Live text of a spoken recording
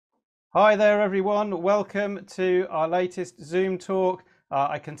Hi there, everyone. Welcome to our latest Zoom talk.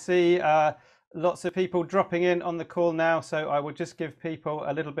 I can see lots of people dropping in on the call now, so I will just give people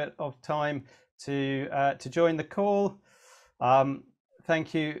a little bit of time to join the call.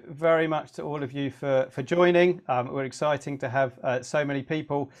 Thank you very much to all of you for joining. We're exciting to have so many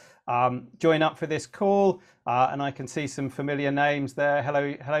people join up for this call, and I can see some familiar names there.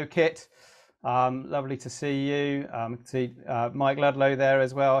 Hello, Kit. Lovely to see you. See Mike Ludlow there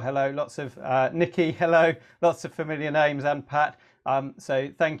as well. Hello, lots of Nikki. Hello, lots of familiar names, and Pat.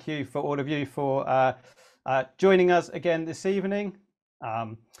 So thank you for all of you for joining us again this evening.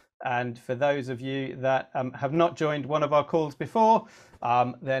 And for those of you that have not joined one of our calls before,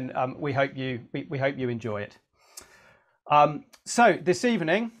 then we hope you enjoy it. So this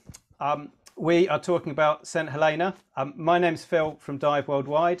evening, we are talking about St Helena. My name's Phil from Dive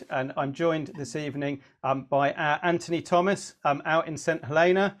Worldwide, and I'm joined this evening by Anthony Thomas out in St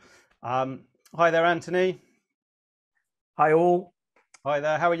Helena. Hi there, Anthony. Hi all. Hi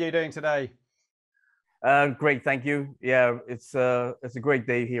there. How are you doing today? Great, thank you. Yeah, it's a great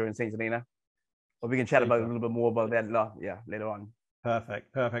day here in St Helena. But we can chat about a little bit more about that later on.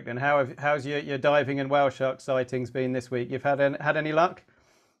 Perfect. And how's your diving and whale shark sightings been this week? You've had any luck?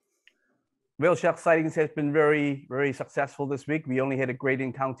 Whale shark sightings has been very, very successful this week. We only had a great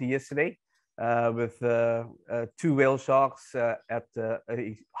encounter yesterday with 2 whale sharks at a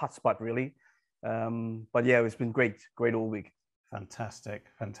hotspot, really. But yeah, it's been great all week. Fantastic.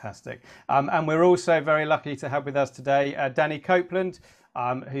 And we're also very lucky to have with us today Danny Copeland,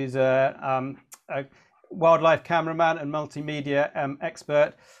 who's a wildlife cameraman and multimedia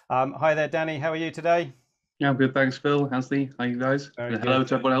expert. Hi there, Danny. How are you today? Yeah, I'm good. Thanks, Phil. Anthony, how are you guys? Hello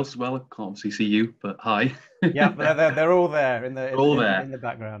to everyone else as well. I can't obviously see you, but hi. Yeah, they're all there in the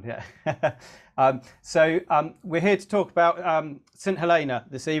background. Yeah. So we're here to talk about St Helena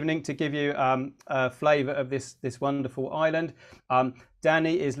this evening to give you a flavour of this wonderful island.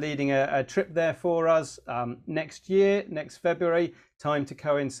 Danny is leading a trip there for us next February, time to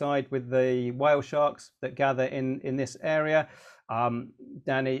coincide with the whale sharks that gather in this area.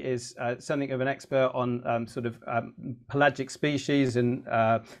 Danny is something of an expert on pelagic species and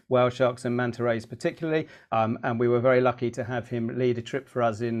whale sharks and manta rays particularly, and we were very lucky to have him lead a trip for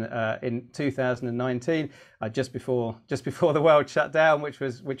us in 2019, just before the world shut down, which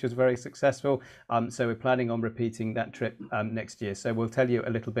was very successful. So we're planning on repeating that trip next year. So we'll tell you a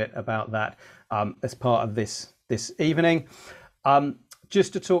little bit about that as part of this evening.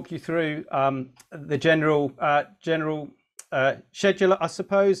 Just to talk you through the general schedule, I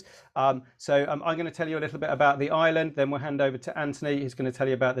suppose. So I'm going to tell you a little bit about the island, then we'll hand over to Anthony, who's going to tell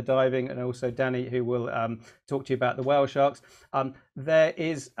you about the diving, and also Danny, who will talk to you about the whale sharks. There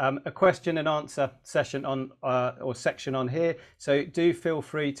is a question and answer session or section on here, so do feel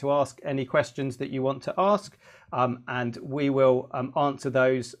free to ask any questions that you want to ask, and we will answer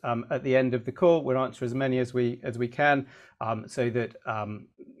those at the end of the call. We'll answer as many as we can, so that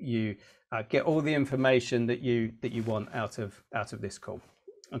you get all the information that you want out of this call.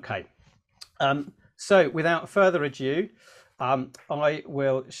 Okay. So without further ado, I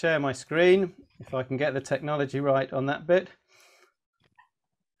will share my screen if I can get the technology right on that bit.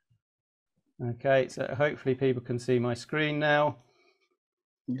 Okay, so hopefully people can see my screen now.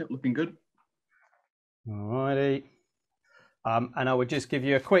 Yep, looking good. All righty. And I would just give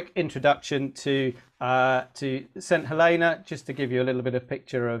you a quick introduction to St Helena, just to give you a little bit of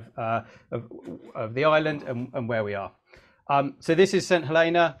picture of the island and where we are. So this is St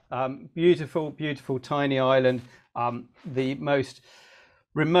Helena, beautiful tiny island, the most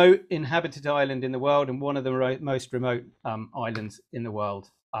remote inhabited island in the world, and one of the most remote islands in the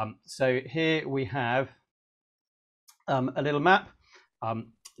world. So here we have a little map.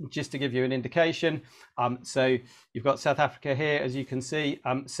 Just to give you an indication, so you've got South Africa here, as you can see.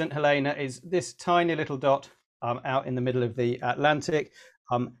 St Helena is this tiny little dot out in the middle of the Atlantic.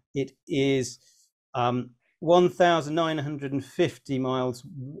 It is 1,950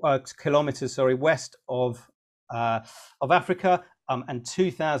 kilometers west of Africa, and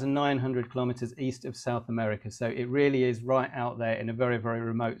 2,900 kilometers east of South America. So it really is right out there in a very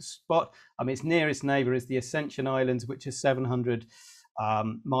remote spot. Its nearest neighbor is the Ascension Islands, which is 700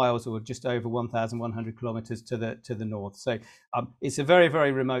 miles, or just over 1,100 kilometers to the north. So it's a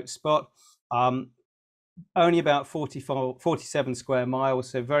very remote spot. Only about 47 square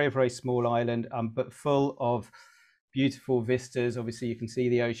miles, so very small island, but full of beautiful vistas. Obviously you can see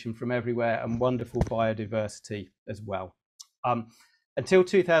the ocean from everywhere, and wonderful biodiversity as well. Until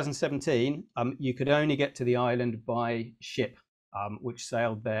 2017, you could only get to the island by ship. which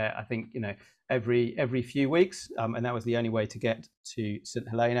sailed there, I think, every few weeks, and that was the only way to get to St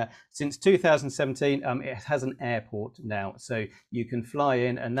Helena. Since 2017, it has an airport now, so you can fly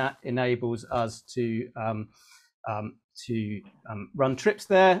in, and that enables us to run trips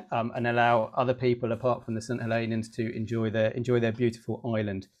there and allow other people apart from the St Helenians to enjoy their beautiful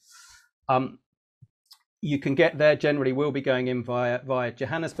island. You can get there, generally we'll be going in via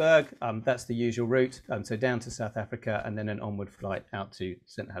Johannesburg. That's the usual route, so down to South Africa and then an onward flight out to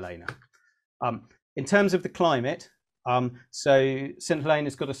St Helena. In terms of the climate, so St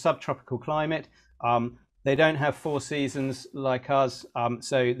Helena's got a subtropical climate. They don't have 4 seasons like us,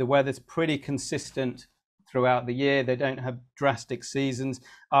 so the weather's pretty consistent throughout the year. They don't have drastic seasons.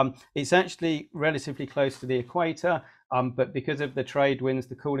 It's actually relatively close to the equator, but because of the trade winds,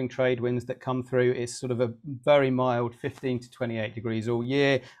 the cooling trade winds that come through, it's sort of a very mild 15 to 28 degrees all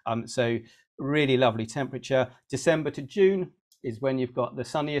year. So really lovely temperature. December to June is when you've got the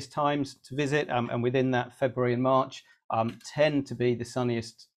sunniest times to visit, and within that, February and March tend to be the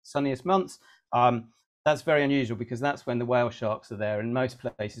sunniest months. That's very unusual because that's when the whale sharks are there. In most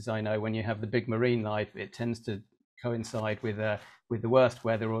places I know, when you have the big marine life, it tends to coincide with the worst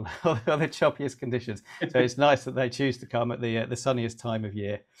weather or the choppiest conditions. So it's nice that they choose to come at the sunniest time of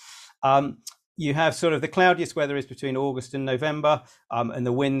year. You have sort of the cloudiest weather is between August and November, and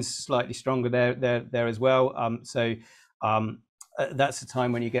the winds slightly stronger there as well. That's the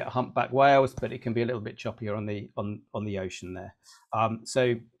time when you get humpback whales, but it can be a little bit choppier on the ocean there.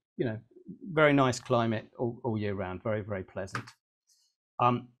 So very nice climate all year round, very, very pleasant.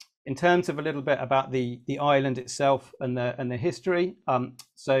 In terms of a little bit about the island itself and the history,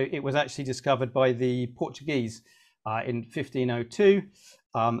 so it was actually discovered by the Portuguese in 1502,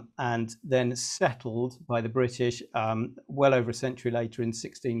 and then settled by the British well over a century later in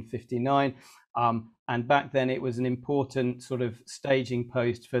 1659. And back then it was an important sort of staging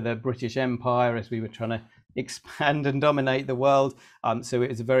post for the British Empire as we were trying to expand and dominate the world. So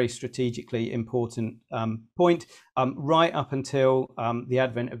it is a very strategically important point, right up until the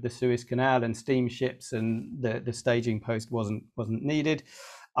advent of the Suez Canal and steamships, and the staging post wasn't needed.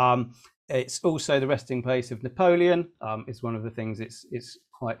 It's also the resting place of Napoleon. Is one of the things it's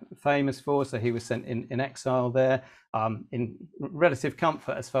quite famous for. So he was sent in exile there, in relative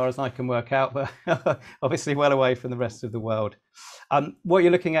comfort as far as I can work out, but obviously well away from the rest of the world. What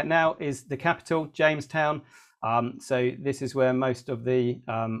you're looking at now is the capital, Jamestown. So this is where most of the,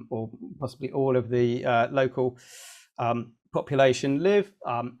 or possibly all of the local population live,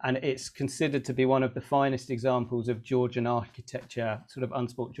 and it's considered to be one of the finest examples of Georgian architecture, sort of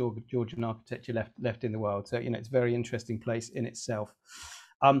unspoilt Georgian architecture left in the world. So it's a very interesting place in itself.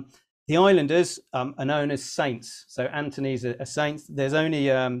 The islanders are known as saints. So Antony's a saint. There's only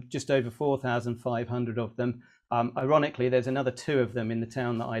just over 4,500 of them. Ironically, there's another 2 of them in the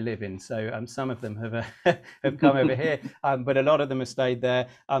town that I live in. So some of them have come over here, but a lot of them have stayed there.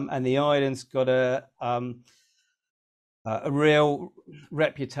 And the island's got a real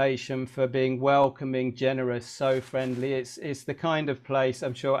reputation for being welcoming, generous, so friendly. It's the kind of place,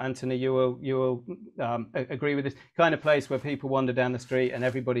 I'm sure, Anthony, you will agree with this, kind of place where people wander down the street and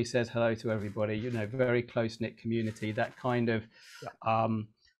everybody says hello to everybody. Very close-knit community. That kind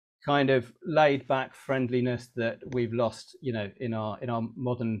of laid back friendliness that we've lost, in our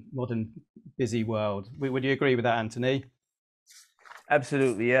modern busy world. Would you agree with that, Anthony?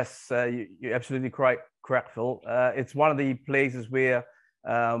 Absolutely, yes. You're absolutely correct, Phil. It's one of the places where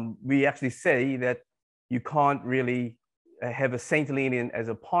we actually say that you can't really have a St. Helenian as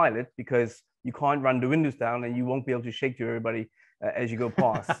a pilot because you can't run the windows down and you won't be able to shake to everybody as you go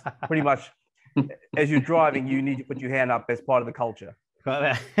past. Pretty much, as you're driving, you need to put your hand up as part of the culture.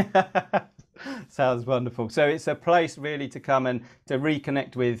 Sounds wonderful. So it's a place really to come and to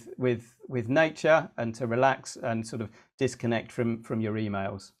reconnect with nature and to relax and sort of disconnect from your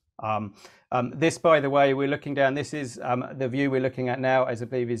emails. This, by the way, we're looking down. This is the view we're looking at now, as I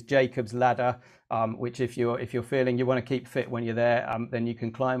believe is Jacob's Ladder, which if you're feeling you want to keep fit when you're there, then you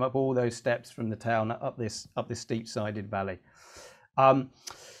can climb up all those steps from the town up this steep-sided valley.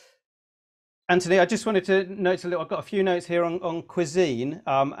 Anthony, I just wanted to note a little. I've got a few notes here on cuisine,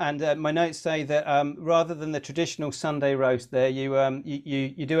 and my notes say that rather than the traditional Sunday roast, there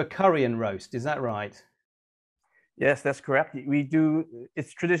you do a curry and roast. Is that right? Yes, that's correct. We do.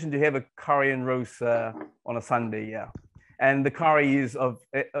 It's tradition to have a curry and roast on a Sunday, yeah. And the curry is of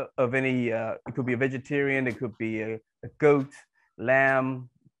any. It could be a vegetarian. It could be a goat, lamb,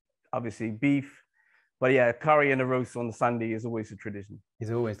 obviously beef. But yeah, curry and a roast on the Sunday is always a tradition. Is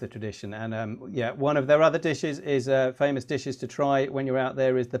always the tradition. And yeah, one of their other dishes is famous dishes to try when you're out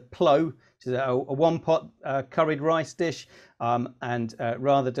there is the plo, which is a one-pot curried rice dish, and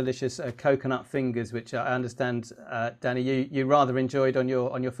rather delicious coconut fingers, which I understand, Danny, you rather enjoyed on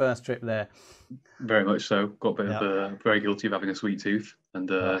your first trip there. Very much so. Got a bit of very guilty of having a sweet tooth, and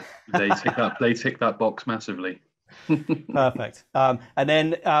they tick that box massively. Perfect. And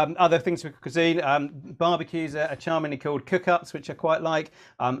then other things for cuisine, barbecues are charmingly called cook-ups, which I quite like.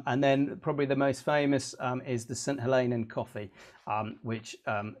 And then probably the most famous is the St Helenan coffee, which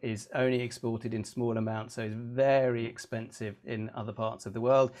is only exported in small amounts, so it's very expensive in other parts of the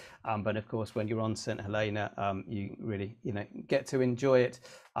world. But of course, when you're on St Helena, you really get to enjoy it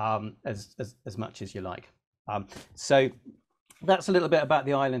as much as you like. So that's a little bit about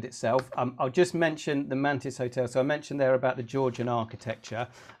the island itself. I'll just mention the Mantis Hotel. So I mentioned there about the Georgian architecture.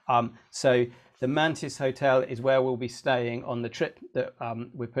 So the Mantis Hotel is where we'll be staying on the trip that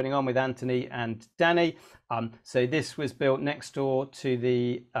we're putting on with Anthony and Danny. So this was built next door to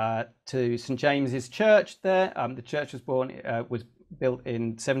to St James's Church there. The church was built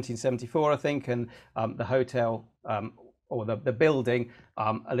in 1774, I think, and the hotel or the building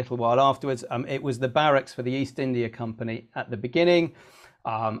a little while afterwards. It was the barracks for the East India Company at the beginning.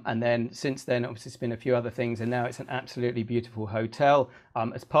 And then since then, obviously, it's been a few other things, and now it's an absolutely beautiful hotel.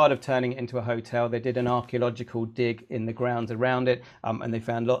 As part of turning it into a hotel, they did an archaeological dig in the grounds around it, and they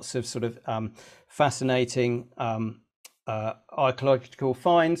found lots of sort of fascinating archaeological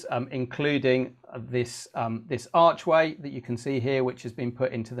finds, including this archway that you can see here, which has been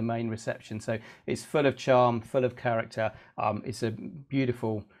put into the main reception. So it's full of charm, full of character. It's a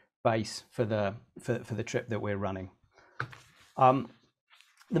beautiful base for the trip that we're running.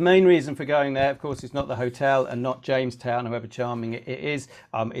 The main reason for going there, of course, is not the hotel and not Jamestown, however charming it is.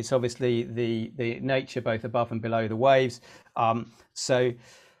 It's obviously the nature both above and below the waves. So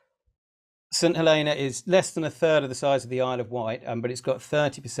St Helena is less than a third of the size of the Isle of Wight, but it's got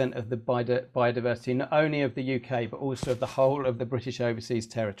 30% of the biodiversity, not only of the UK, but also of the whole of the British Overseas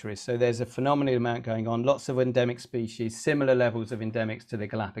Territories. So there's a phenomenal amount going on, lots of endemic species, similar levels of endemics to the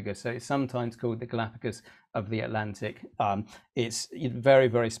Galapagos. So it's sometimes called the Galapagos of the Atlantic. It's a very,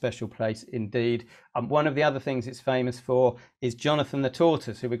 very special place indeed. One of the other things it's famous for is Jonathan the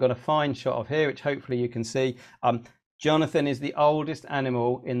tortoise, who we've got a fine shot of here, which hopefully you can see. Jonathan is the oldest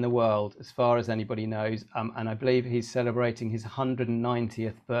animal in the world, as far as anybody knows, and I believe he's celebrating his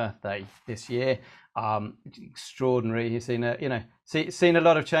 190th birthday this year. Extraordinary. He's seen a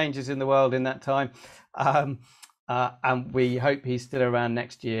lot of changes in the world in that time, and we hope he's still around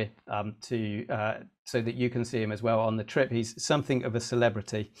next year so that you can see him as well on the trip. He's something of a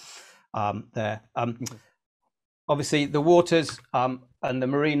celebrity there. Obviously, the waters and the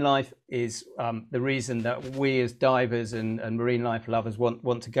marine life is the reason that we as divers and marine life lovers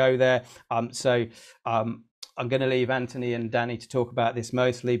want to go there. So I'm going to leave Anthony and Danny to talk about this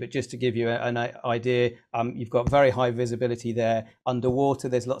mostly, but just to give you an idea, you've got very high visibility there. Underwater,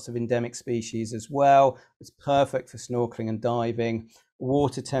 there's lots of endemic species as well. It's perfect for snorkeling and diving.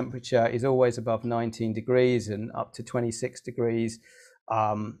 Water temperature is always above 19 degrees and up to 26 degrees.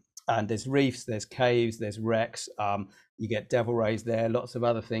 And there's reefs, there's caves, there's wrecks. You get devil rays there, lots of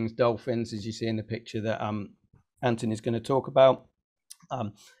other things, dolphins, as you see in the picture that Anthony's going to talk about.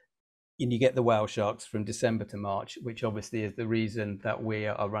 And you get the whale sharks from December to March, which obviously is the reason that we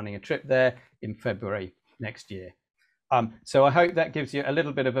are running a trip there in February next year. So I hope that gives you a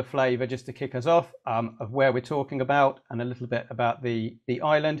little bit of a flavour just to kick us off of where we're talking about and a little bit about the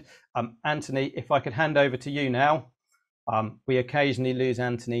island. Anthony, if I could hand over to you now. We occasionally lose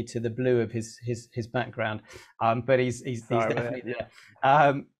Anthony to the blue of his background, but he's definitely there.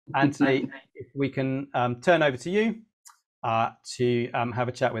 Anthony, if we can turn over to you to have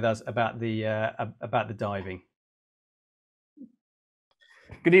a chat with us about the diving.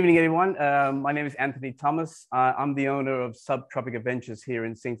 Good evening, everyone. My name is Anthony Thomas. I'm the owner of Sub-Tropic Adventures here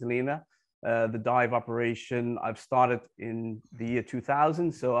in St Helena. The dive operation I've started in the year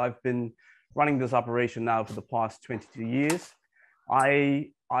 2000, so I've been running this operation now for the past 22 years.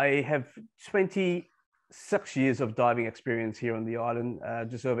 I have 26 years of diving experience here on the island,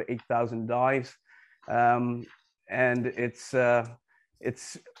 just over 8,000 dives. And it's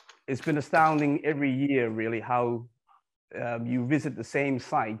been astounding every year, really, how you visit the same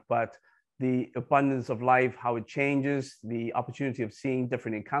site, but the abundance of life, how it changes, the opportunity of seeing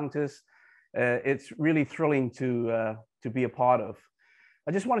different encounters. It's really thrilling to be a part of.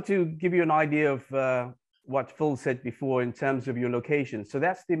 I just wanted to give you an idea of what Phil said before in terms of your location. So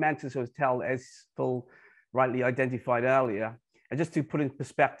that's the Mantis Hotel, as Phil rightly identified earlier. And just to put in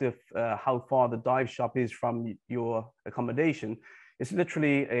perspective how far the dive shop is from your accommodation, it's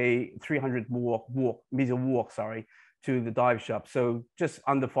literally a 300-meter walk, to the dive shop. So just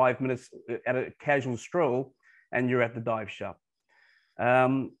under 5 minutes at a casual stroll, and you're at the dive shop.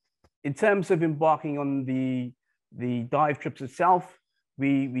 In terms of embarking on the dive trips itself,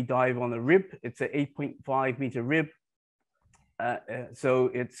 we dive on a rib. It's an 8.5 meter rib. So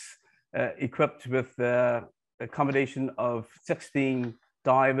it's equipped with accommodation of 16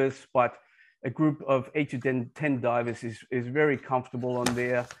 divers, but a group of 8 to 10 divers is very comfortable on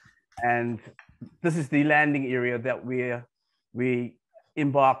there. And this is the landing area that we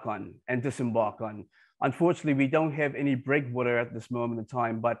embark on and disembark on. Unfortunately, we don't have any breakwater at this moment in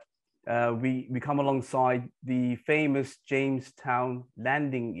time, but we come alongside the famous Jamestown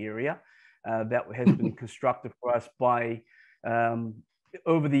landing area that has been constructed for us by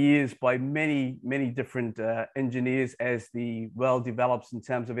over the years by many different engineers as the well develops in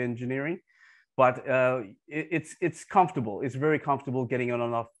terms of engineering. But it's comfortable. It's very comfortable getting on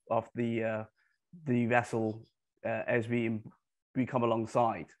and off the vessel as we come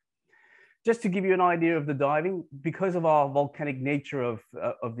alongside. Just to give you an idea of the diving, because of our volcanic nature of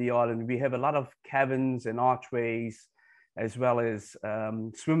the island, we have a lot of caverns and archways, as well as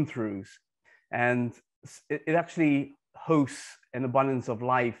swim-throughs. And it actually hosts an abundance of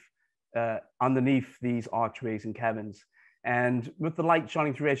life underneath these archways and caverns. And with the light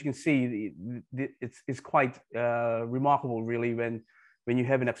shining through, as you can see, it's quite remarkable, really, when you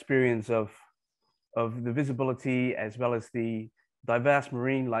have an experience of the visibility as well as the diverse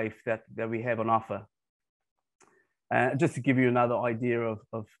marine life that we have on offer. Just to give you another idea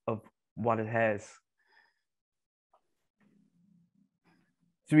of what it has.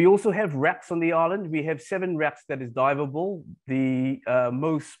 So we also have wrecks on the island. We have 7 wrecks that is diveable. The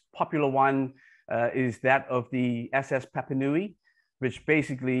most popular one is that of the SS Papanui, which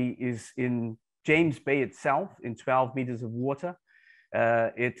basically is in James Bay itself in 12 meters of water.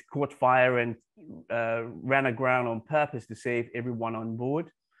 It caught fire and ran aground on purpose to save everyone on board.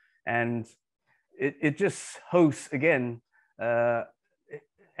 And it just hosts, again,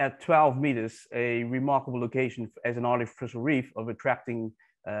 at 12 meters, a remarkable location as an artificial reef of attracting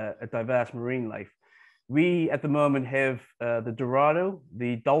a diverse marine life. We, at the moment, have the Dorado,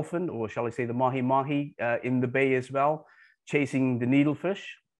 the dolphin, or shall I say the mahi-mahi in the bay as well, chasing the needlefish.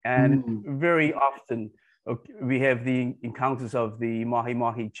 And very often, we have the encounters of the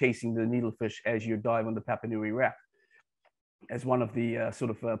mahi-mahi chasing the needlefish as you dive on the Papanui wreck, as one of the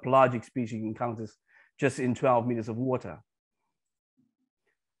sort of pelagic species encounters just in 12 meters of water.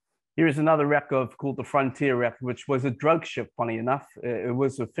 Here is another wreck called the Frontier Wreck, which was a drug ship, funny enough. It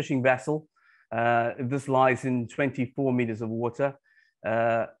was a fishing vessel. This lies in 24 meters of water,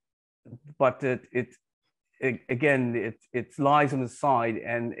 but it lies on the side,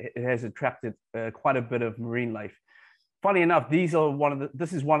 and it has attracted quite a bit of marine life. Funny enough, this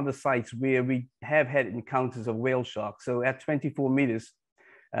is one of the sites where we have had encounters of whale sharks. So at 24 meters,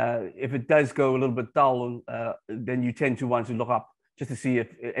 if it does go a little bit dull, then you tend to want to look up just to see if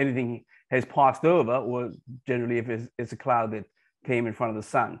anything has passed over, or generally if it's a cloud that came in front of the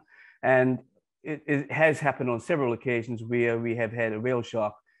sun. And it has happened on several occasions where we have had a whale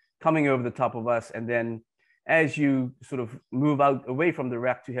shark coming over the top of us, and then as you sort of move out away from the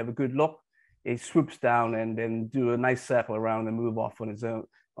wreck to have a good look, it swoops down and then do a nice circle around and move off on its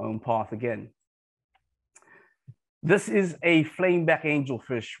own path again. This is a flameback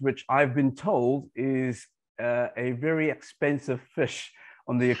angelfish, which I've been told is a very expensive fish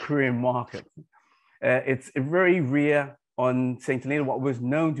on the aquarium market. It's very rare on St Helena, what was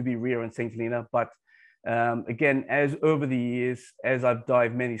known to be rare on St Helena, but again, as over the years, as I've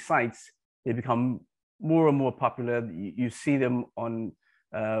dived many sites, they become more and more popular. You see them on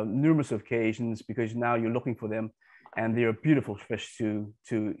numerous occasions because now you're looking for them, and they're a beautiful fish to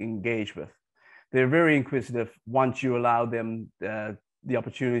engage with. They're very inquisitive once you allow them the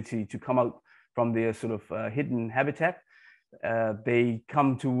opportunity to come out from their sort of hidden habitat. They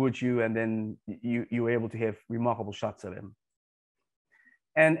come towards you, and then you're able to have remarkable shots of them.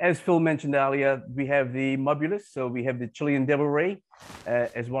 And as Phil mentioned earlier, we have the mobulus. So we have the Chilean devil ray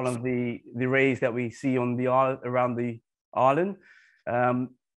as one of the rays that we see on the around the island.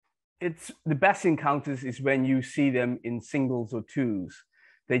 It's the best encounters is when you see them in singles or twos.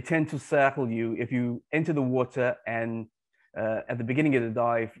 They tend to circle you. If you enter the water and at the beginning of the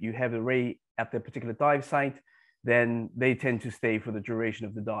dive, you have a ray at the particular dive site, then they tend to stay for the duration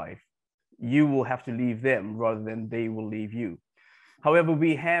of the dive. You will have to leave them rather than they will leave you. However,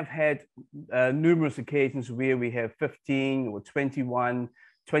 we have had numerous occasions where we have 15 or 21,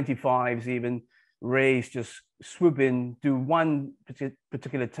 25s even, rays just swoop in, do one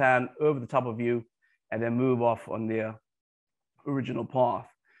particular turn over the top of you, and then move off on their original path.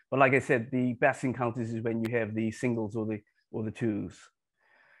 But like I said, the best encounters is when you have the singles or the twos.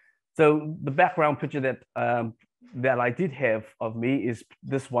 So the background picture that I did have of me is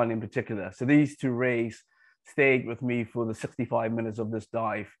this one in particular. So these two rays stayed with me for the 65 minutes of this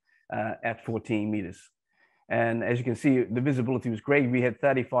dive at 14 meters. And as you can see, the visibility was great. We had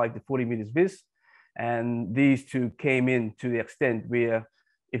 35 to 40 meters vis. And these two came in to the extent where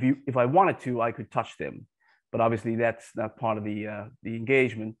if I wanted to, I could touch them. But obviously that's not part of the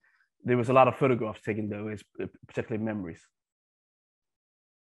engagement. There was a lot of photographs taken though, as particularly memories.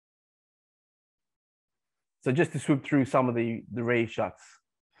 So just to swoop through some of the ray shots.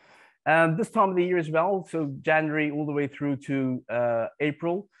 This time of the year as well, so January all the way through to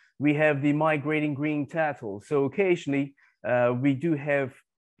April, we have the migrating green turtle. So occasionally we do have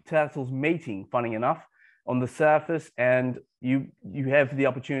turtles mating, funny enough, on the surface, and you have the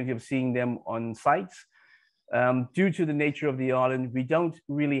opportunity of seeing them on sites. Due to the nature of the island, we don't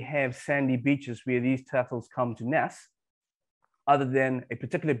really have sandy beaches where these turtles come to nest, other than a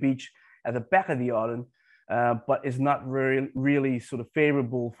particular beach at the back of the island, but is not really sort of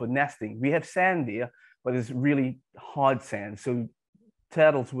favorable for nesting. We have sand there, but it's really hard sand. So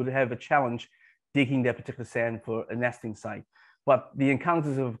turtles would have a challenge digging that particular sand for a nesting site. But the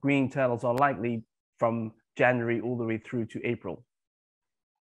encounters of green turtles are likely from January all the way through to April.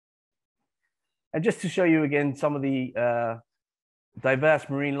 And just to show you again some of the diverse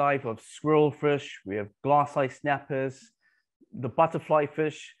marine life of squirrelfish, we have glass-eye snappers, the butterfly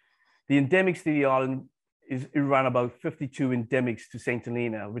fish. The endemics to the island is around about 52 endemics to St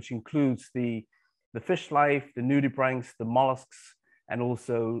Helena, which includes the fish life, the nudibranchs, the mollusks, and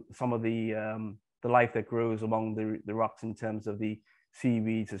also some of the life that grows among the rocks in terms of the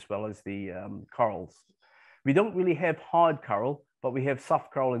seaweeds as well as the corals. We don't really have hard coral, but we have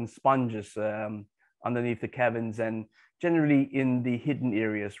soft coral and sponges underneath the caverns and generally in the hidden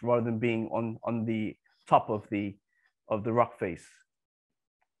areas rather than being on the top of the rock face.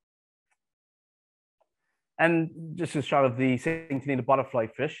 And just a shot of the St Helena butterfly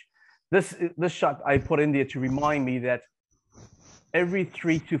fish. This shot I put in there to remind me that every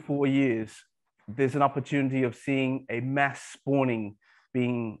 3 to 4 years, there's an opportunity of seeing a mass spawning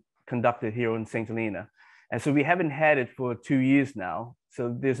being conducted here in St Helena. And so we haven't had it for 2 years now.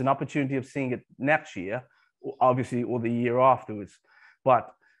 So there's an opportunity of seeing it next year, obviously, or the year afterwards.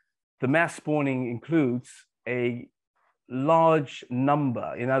 But the mass spawning includes a large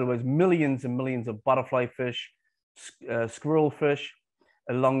number, in other words, millions and millions of butterfly fish, squirrel fish,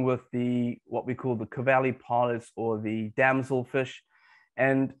 along with what we call the cavalli pilots or the damselfish.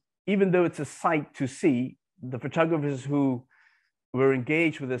 And even though it's a sight to see, the photographers who were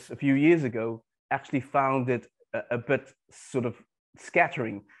engaged with us a few years ago actually found it a bit sort of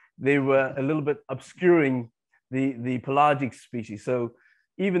scattering. They were a little bit obscuring the pelagic species. So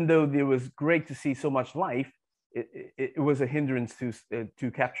even though there was great to see so much life, it was a hindrance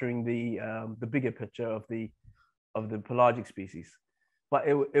to capturing the bigger picture of the pelagic species. But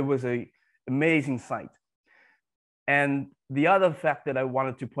it was an amazing sight. And the other fact that I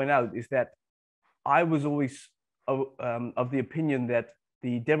wanted to point out is that I was always of the opinion that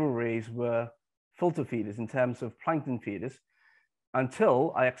the devil rays were filter feeders in terms of plankton feeders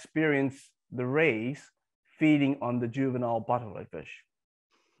until I experienced the rays feeding on the juvenile butterfly fish.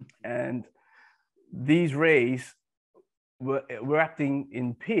 And these rays were acting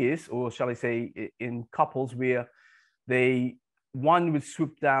in pairs, or shall I say in couples, where one would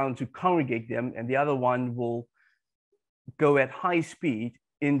swoop down to congregate them and the other one will go at high speed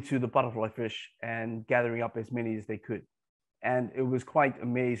into the butterfly fish and gathering up as many as they could. And it was quite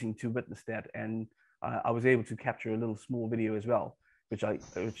amazing to witness that. And I was able to capture a little small video as well, which I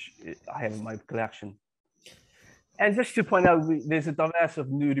have in my collection. And just to point out, there's a diverse of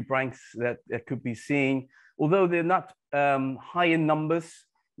nudibranchs that could be seen. Although they're not high in numbers,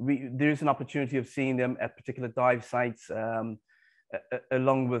 there's an opportunity of seeing them at particular dive sites,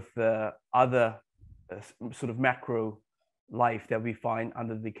 along with other sort of macro life that we find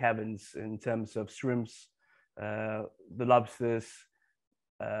under the caverns in terms of shrimps, the lobsters,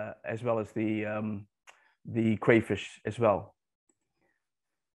 as well as the crayfish as well.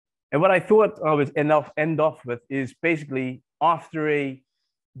 And what I thought I would end off with is basically after a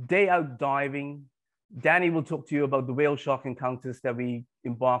day out diving, Danny will talk to you about the whale shark encounters that we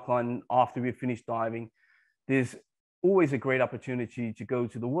embark on after we finish diving. There's always a great opportunity to go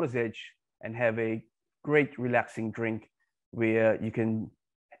to the water's edge and have a great relaxing drink where you can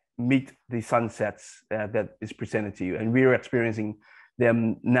meet the sunsets that is presented to you. And we're experiencing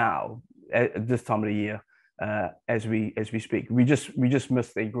them now. at this time of the year as we speak. We just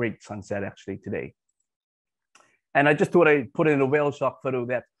missed a great sunset actually today. And I just thought I'd put in a whale shark photo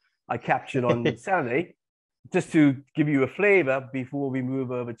that I captured on Saturday, just to give you a flavor before we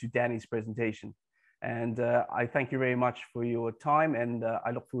move over to Danny's presentation. And I thank you very much for your time, and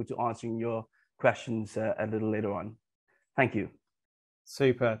I look forward to answering your questions a little later on. Thank you.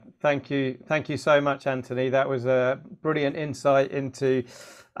 Super. Thank you so much, Anthony. That was a brilliant insight into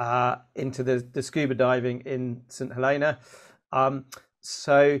the scuba diving in St Helena.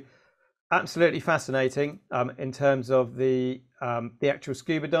 So absolutely fascinating in terms of the actual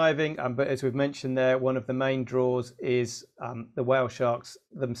scuba diving. But as we've mentioned there, one of the main draws is the whale sharks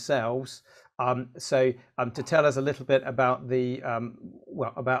themselves. So to tell us a little bit about the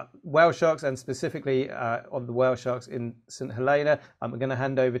about whale sharks, and specifically on the whale sharks in St Helena, we're going to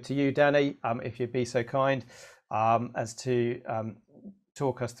hand over to you, Danny, if you'd be so kind as to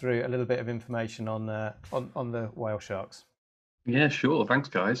talk us through a little bit of information on the whale sharks. Yeah, sure. Thanks,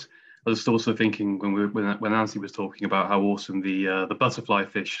 guys. I was also thinking when Nancy was talking about how awesome the butterfly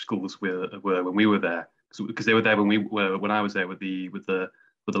fish schools were when we were there, because they were there when I was there with the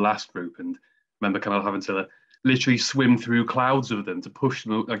last group, and remember kind of having to literally swim through clouds of them to push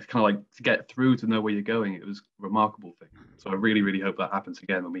them, like kind of like to get through to know where you're going. It was a remarkable thing. So I really, really hope that happens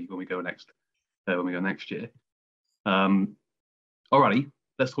again when we go next year. Alrighty,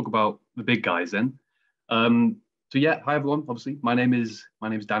 let's talk about the big guys then. So yeah, hi everyone. Obviously, my name is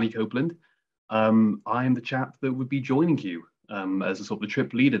Danny Copeland. I'm the chap that would be joining you as a sort of the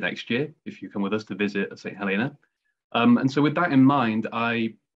trip leader next year if you come with us to visit St Helena. And so with that in mind,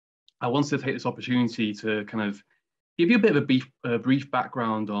 I wanted to take this opportunity to kind of give you a bit of a brief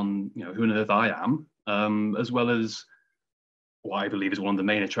background on who on earth I am, as well as what I believe is one of the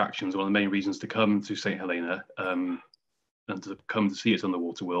main attractions, one of the main reasons to come to St Helena and to come to see its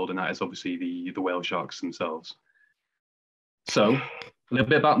underwater world, and that is obviously the whale sharks themselves. So a little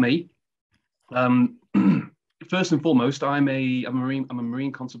bit about me. First and foremost, I'm a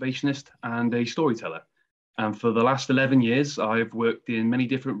marine conservationist and a storyteller. And for the last 11 years, I've worked in many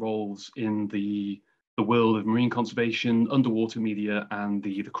different roles in the world of marine conservation, underwater media, and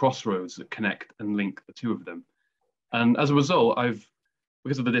the crossroads that connect and link the two of them. And as a result,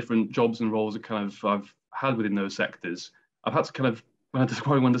 because of the different jobs and roles that I've had within those sectors, I've had to kind of,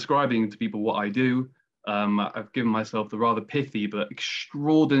 when describing to people what I do, I've given myself the rather pithy but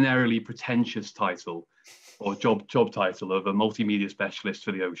extraordinarily pretentious title, or job title, of a multimedia specialist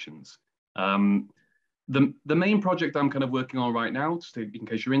for the oceans. The main project I'm kind of working on right now, just in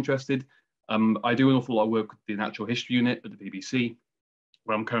case you're interested, I do an awful lot of work with the Natural History Unit at the BBC,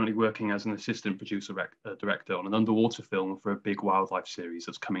 where I'm currently working as an assistant producer director on an underwater film for a big wildlife series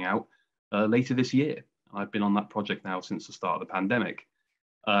that's coming out later this year. I've been on that project now since the start of the pandemic,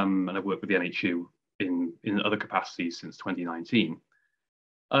 and I've worked with the NHU in other capacities since 2019.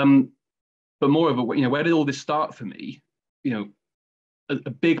 But moreover, where did all this start for me? A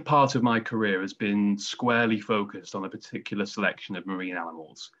big part of my career has been squarely focused on a particular selection of marine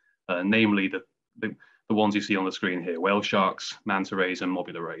animals, namely the ones you see on the screen here: whale sharks, manta rays, and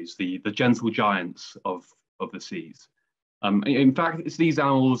mobula rays, the gentle giants of the seas. In fact, it's these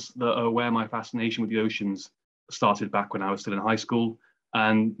animals that are where my fascination with the oceans started back when I was still in high school.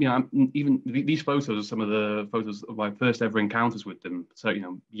 And even these photos are some of the photos of my first ever encounters with them, so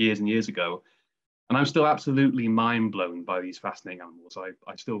years and years ago. And I'm still absolutely mind blown by these fascinating animals.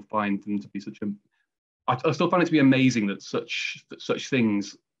 I still find them to be I still find it to be amazing that such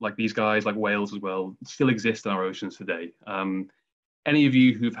things like these guys, like whales as well, still exist in our oceans today. Any of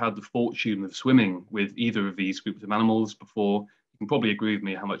you who've had the fortune of swimming with either of these groups of animals before, you can probably agree with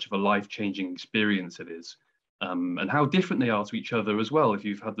me how much of a life-changing experience it is, and how different they are to each other as well. If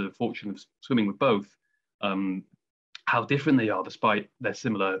you've had the fortune of swimming with both, how different they are despite their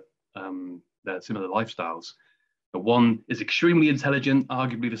similar lifestyles. The one is extremely intelligent,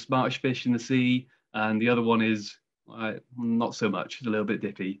 arguably the smartest fish in the sea, and the other one is not so much. It's a little bit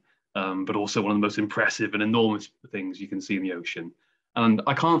dippy, but also one of the most impressive and enormous things you can see in the ocean. And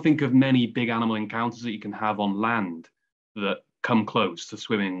I can't think of many big animal encounters that you can have on land that come close to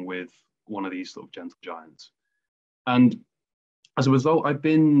swimming with one of these sort of gentle giants. And as a result, I've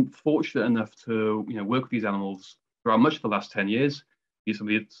been fortunate enough to work with these animals throughout much of the last 10 years. These are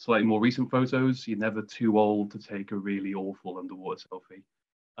the slightly more recent photos. You're never too old to take a really awful underwater selfie.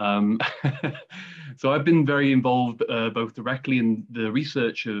 So I've been very involved both directly in the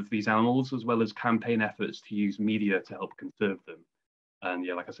research of these animals, as well as campaign efforts to use media to help conserve them. And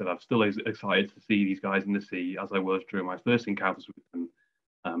yeah, like I said, I'm still as excited to see these guys in the sea as I was during my first encounters with them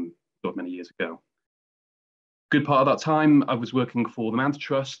sort of many years ago. good part of that time, I was working for the Manta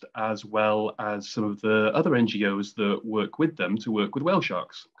Trust as well as some of the other NGOs that work with them to work with whale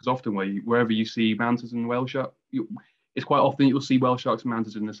sharks. Because often wherever you see mantas and whale sharks, it's quite often you'll see whale sharks and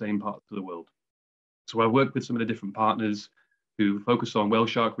mantas in the same parts of the world. So I worked with some of the different partners who focus on whale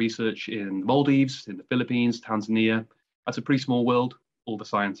shark research in the Maldives, in the Philippines, Tanzania. That's a pretty small world. All the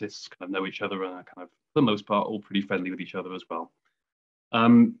scientists kind of know each other and are kind of, for the most part, all pretty friendly with each other as well.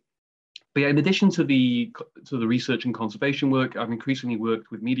 But yeah, in addition to the research and conservation work, I've increasingly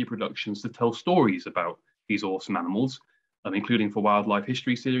worked with media productions to tell stories about these awesome animals, including for wildlife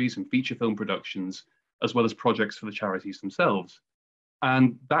history series and feature film productions, as well as projects for the charities themselves.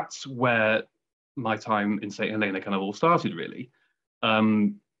 And that's where my time in St Helena kind of all started, really.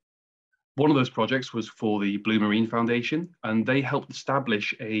 One of those projects was for the Blue Marine Foundation, and they helped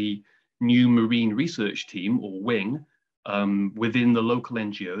establish a new marine research team, or wing, within the local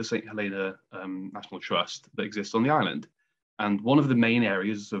NGO, the St Helena National Trust, that exists on the island. And one of the main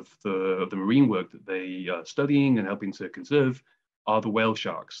areas of the marine work that they are studying and helping to conserve are the whale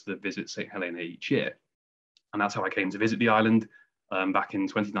sharks that visit St Helena each year. And that's how I came to visit the island back in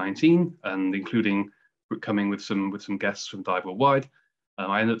 2019, and including coming with some guests from Dive Worldwide.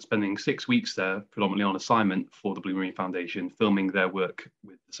 I ended up spending 6 weeks there, predominantly on assignment for the Blue Marine Foundation, filming their work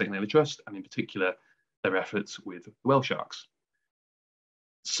with the St Helena Trust, and in particular, their efforts with whale sharks.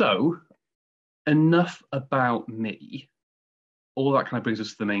 So, enough about me. All that kind of brings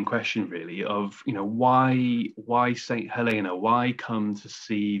us to the main question, really, of why St Helena? Why come to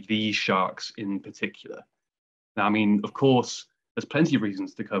see these sharks in particular? Now, I mean, of course, there's plenty of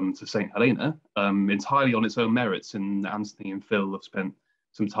reasons to come to St Helena, entirely on its own merits. And Anthony and Phil have spent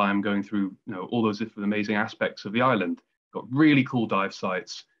some time going through, all those different amazing aspects of the island. Got really cool dive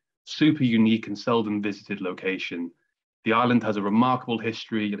sites, super unique and seldom visited location. The island has a remarkable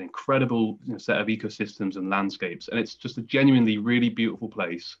history, an incredible set of ecosystems and landscapes, and it's just a genuinely really beautiful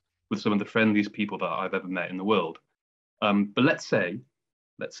place with some of the friendliest people that I've ever met in the world. But let's say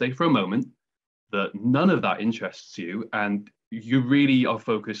for a moment that none of that interests you, and you really are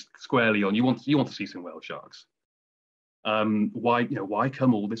focused squarely on you want to see some whale sharks. Why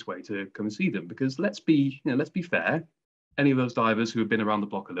come all this way to come and see them? Because let's be fair. Any of those divers who have been around the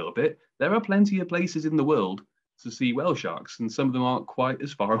block a little bit, there are plenty of places in the world to see whale sharks, and some of them aren't quite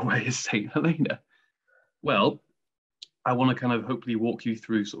as far away as St Helena. Well, I want to kind of hopefully walk you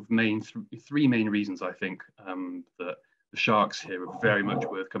through sort of three main reasons I think that the sharks here are very much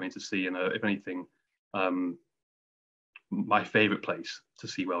worth coming to see, and if anything, my favorite place to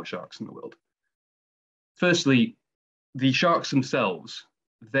see whale sharks in the world. Firstly, the sharks themselves,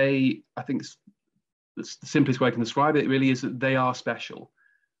 I think the simplest way I can describe it really is that they are special.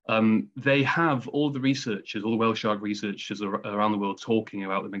 They have all the researchers, all the whale shark researchers around the world talking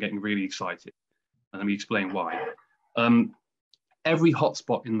about them and getting really excited. And let me explain why. Every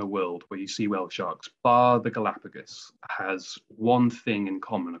hotspot in the world where you see whale sharks, bar the Galapagos, has one thing in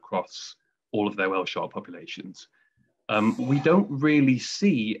common across all of their whale shark populations. We don't really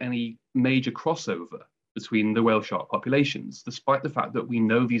see any major crossover between the whale shark populations, despite the fact that we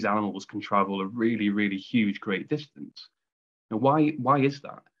know these animals can travel a really, really huge, great distance. Now, why is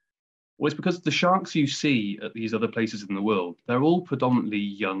that? Well, it's because the sharks you see at these other places in the world, they're all predominantly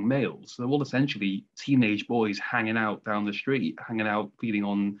young males. They're all essentially teenage boys hanging out down the street, hanging out, feeding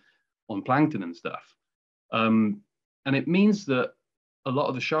on plankton and stuff. And it means that a lot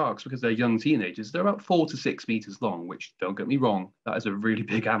of the sharks, because they're young teenagers, they're about 4 to 6 meters long, which, don't get me wrong, that is a really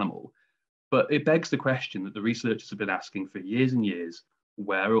big animal. But it begs the question that the researchers have been asking for years and years,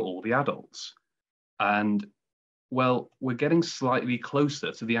 where are all the adults? And well, we're getting slightly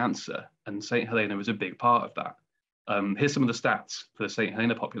closer to the answer, and St Helena is a big part of that. Here's some of the stats for the St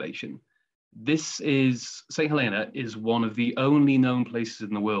Helena population. St Helena is one of the only known places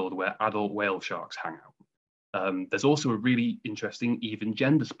in the world where adult whale sharks hang out. There's also a really interesting even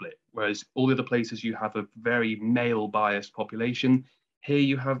gender split, whereas all the other places you have a very male biased population. Here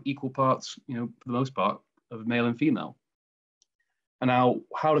you have equal parts, for the most part, of male and female. And now,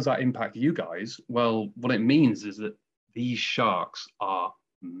 how does that impact you guys? Well, what it means is that these sharks are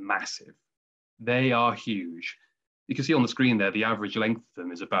massive. They are huge. You can see on the screen there, the average length of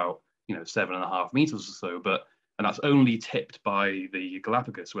them is about, 7.5 meters or so, and that's only tipped by the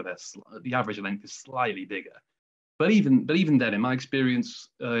Galapagos, where the average length is slightly bigger. But even then, in my experience,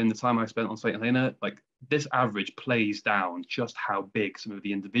 in the time I spent on St Helena, like this average plays down just how big some of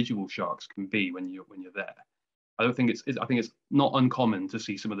the individual sharks can be when you're there. I think it's not uncommon to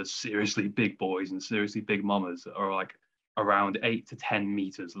see some of the seriously big boys and seriously big mamas that are like around 8 to 10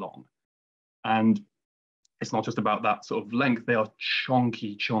 meters long. And it's not just about that sort of length. They are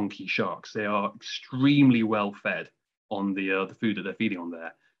chonky, chonky sharks. They are extremely well fed on the food that they're feeding on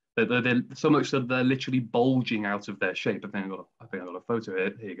there. They're so much that they're literally bulging out of their shape. I think I got a photo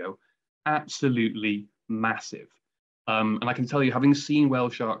here. Here you go. Absolutely massive. And I can tell you, having seen whale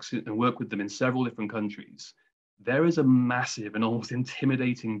sharks and worked with them in several different countries, there is a massive and almost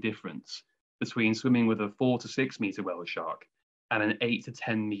intimidating difference between swimming with a 4 to 6 meter whale shark and an 8 to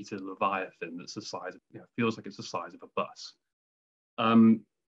 10 meter leviathan that's the size of, feels like it's the size of a bus.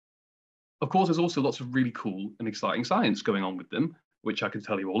 Of course, there's also lots of really cool and exciting science going on with them, which I can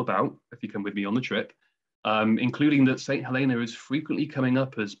tell you all about if you come with me on the trip, including that St. Helena is frequently coming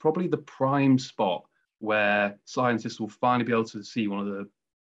up as probably the prime spot where scientists will finally be able to see one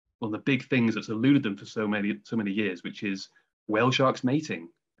of the big things that's eluded them for so many years, which is whale sharks mating.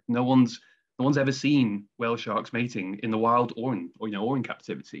 No one's ever seen whale sharks mating in the wild or in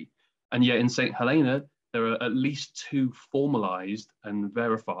captivity, and yet in St. Helena there are at least 2 formalized and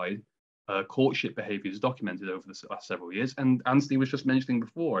verified courtship behaviors documented over the last several years. And Anthony was just mentioning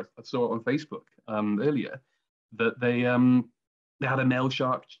before, I saw it on Facebook earlier, that they had a male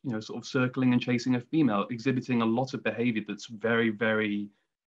shark, sort of circling and chasing a female, exhibiting a lot of behavior that's very, very,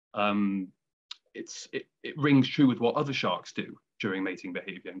 it rings true with what other sharks do during mating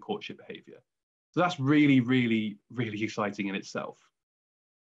behavior and courtship behavior. So that's really, really, really exciting in itself.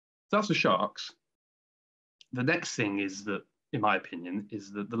 So that's the sharks. The next thing is that, in my opinion,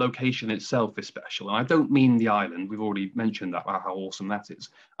 is that the location itself is special. And I don't mean the island. We've already mentioned that, about how awesome that is.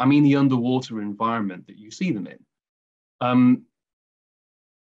 I mean the underwater environment that you see them in.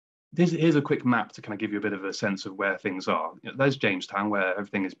 Here's a quick map to kind of give you a bit of a sense of where things are. There's Jamestown, where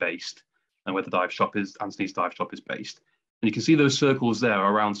everything is based, and where the dive shop is, Anthony's dive shop is based. And you can see those circles there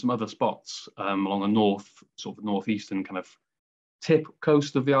around some other spots along the northeastern kind of tip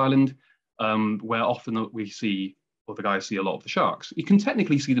coast of the island, where often we see, or the guys see, a lot of the sharks. You can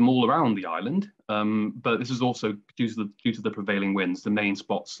technically see them all around the island, but this is also due to the prevailing winds, the main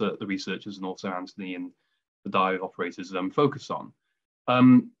spots that the researchers and also Anthony and the dive operators focus on.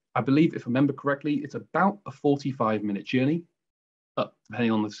 I believe, if I remember correctly, it's about a 45-minute journey,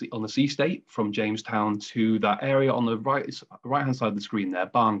 depending on the sea state, from Jamestown to that area on the right-hand side of the screen there,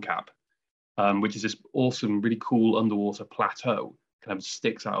 Barn Cap, which is this awesome, really cool underwater plateau, kind of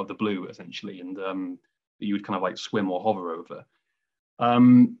sticks out of the blue essentially, and you would kind of like swim or hover over.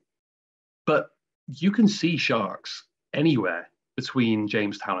 But you can see sharks anywhere between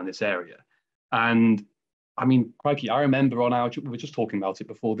Jamestown and this area. And I mean, crikey, I remember on our trip, we were just talking about it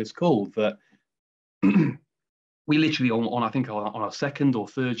before this call, that we literally on I think on our 2nd or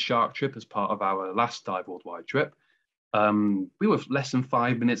 3rd shark trip as part of our last Dive Worldwide trip, we were less than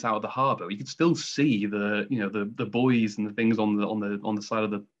 5 minutes out of the harbour. You could still see the buoys and the things on the side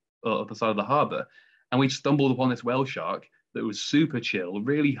of the harbour, and we stumbled upon this whale shark that was super chill,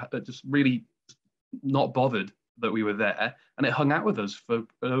 really not bothered that we were there, and it hung out with us for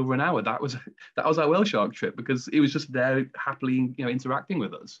over an hour. That was our whale shark trip, because it was just there happily interacting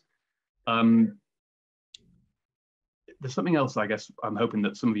with us. There's something else, I guess, I'm hoping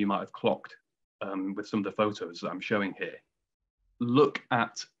that some of you might have clocked with some of the photos that I'm showing here. Look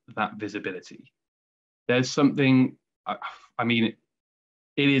at that visibility. There's something, I mean,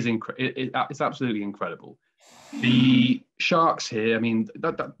 it's absolutely incredible. The sharks here, I mean,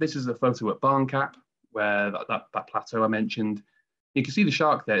 this is a photo at Barn Cap, where that plateau I mentioned. You can see the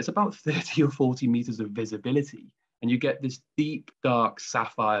shark there. It's about 30 or 40 meters of visibility, and you get this deep, dark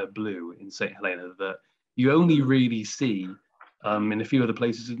sapphire blue in St. Helena that you only really see in a few other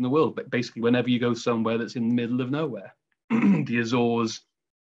places in the world. But basically, whenever you go somewhere that's in the middle of nowhere, the Azores,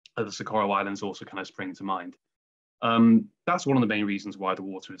 the Socorro Islands also kind of spring to mind. That's one of the main reasons why the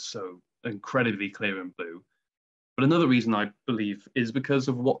water is so incredibly clear and blue. But another reason, I believe, is because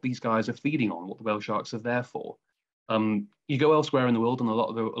of what these guys are feeding on, what the whale sharks are there for. You go elsewhere in the world, and a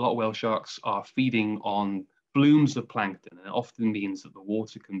lot of whale sharks are feeding on blooms of plankton, and it often means that the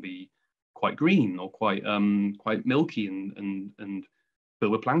water can be quite green or quite milky and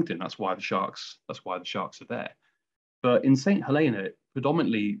filled with plankton. That's why the sharks are there. But in St. Helena,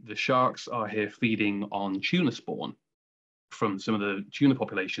 predominantly the sharks are here feeding on tuna spawn from some of the tuna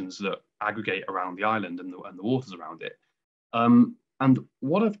populations that aggregate around the island and the waters around it. And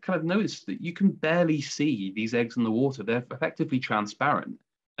what I've kind of noticed, that you can barely see these eggs in the water. They're effectively transparent,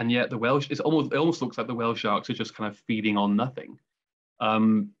 and yet it almost looks like the whale sharks are just kind of feeding on nothing.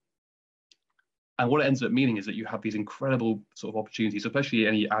 And what it ends up meaning is that you have these incredible sort of opportunities, especially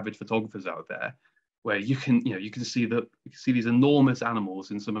any avid photographers out there, where you can see these enormous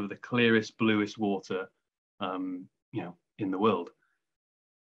animals in some of the clearest, bluest water, in the world.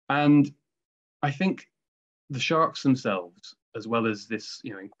 And I think the sharks themselves, as well as this,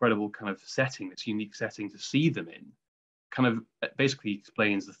 incredible kind of setting, this unique setting to see them in, kind of basically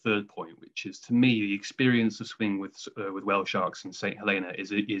explains the third point, which is, to me, the experience of swimming with whale sharks in St Helena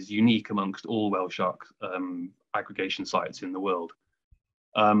is unique amongst all whale shark aggregation sites in the world.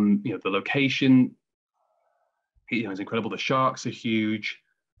 The location, is incredible. The sharks are huge.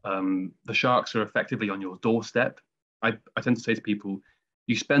 The sharks are effectively on your doorstep. I tend to say to people,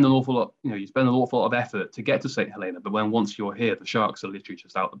 you spend an awful lot, of effort to get to St Helena, but once you're here, the sharks are literally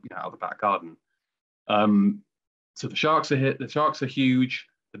just out the back garden. So the sharks are here. The sharks are huge.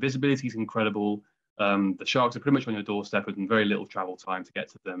 The visibility is incredible. The sharks are pretty much on your doorstep within very little travel time to get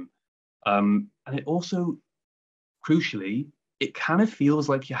to them. And it also, crucially, it kind of feels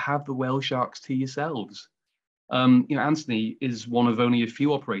like you have the whale sharks to yourselves. Anthony is one of only a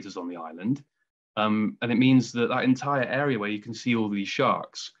few operators on the island. And it means that entire area where you can see all these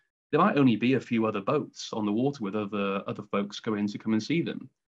sharks, there might only be a few other boats on the water with other folks going to come and see them,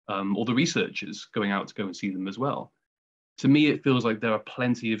 or the researchers going out to go and see them as well. To me, it feels like there are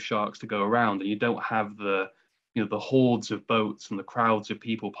plenty of sharks to go around, and you don't have the hordes of boats and the crowds of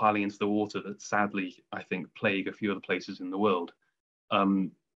people piling into the water that sadly, I think, plague a few other places in the world.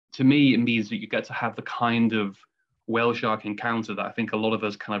 To me, it means that you get to have the kind of whale shark encounter that I think a lot of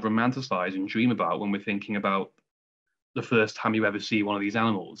us kind of romanticize and dream about when we're thinking about the first time you ever see one of these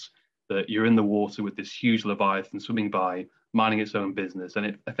animals, that you're in the water with this huge leviathan swimming by, minding its own business, and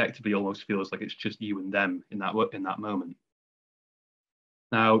it effectively almost feels like it's just you and them in that moment.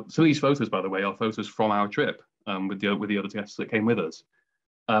 Now, some of these photos, by the way, are photos from our trip with the other guests that came with us.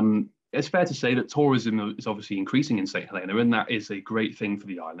 It's fair to say that tourism is obviously increasing in St Helena, and that is a great thing for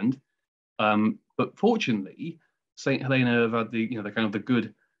the island. But fortunately, St Helena have had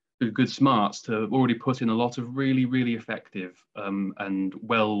the good smarts to already put in a lot of really, really effective and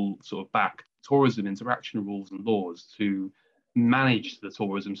well sort of backed tourism interaction rules and laws to manage the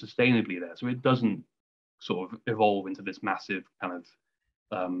tourism sustainably there, so it doesn't sort of evolve into this massive kind of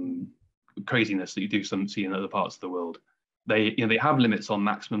craziness that you do see in other parts of the world. They have limits on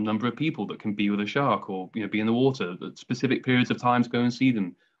maximum number of people that can be with a shark or be in the water at specific periods of time to go and see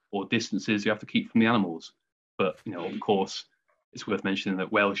them, or distances you have to keep from the animals. But of course, it's worth mentioning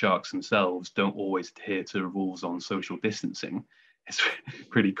that whale sharks themselves don't always adhere to rules on social distancing. It's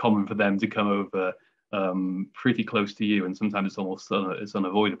pretty common for them to come over pretty close to you, and sometimes it's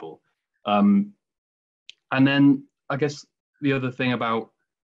unavoidable. And then I guess the other thing about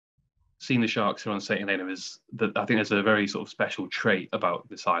seeing the sharks here on St Helena is that I think there's a very sort of special trait about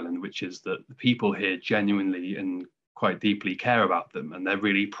this island, which is that the people here genuinely and quite deeply care about them, and they're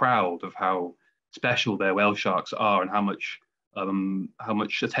really proud of how special their whale sharks are and how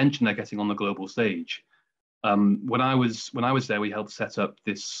much attention they're getting on the global stage. When I was there, we helped set up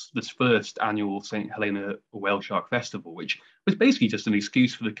this first annual St Helena Whale Shark Festival, which was basically just an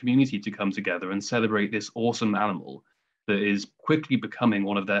excuse for the community to come together and celebrate this awesome animal that is quickly becoming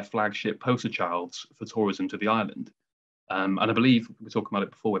one of their flagship poster childs for tourism to the island. And I believe we were talking about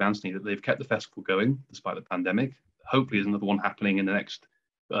it before with Anthony, that they've kept the festival going despite the pandemic. Hopefully there's another one happening in the next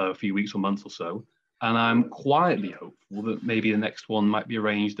few weeks or months or so. And I'm quietly hopeful that maybe the next one might be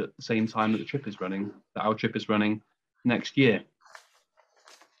arranged at the same time that our trip is running next year.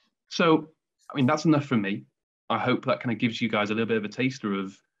 So, I mean, that's enough from me. I hope that kind of gives you guys a little bit of a taster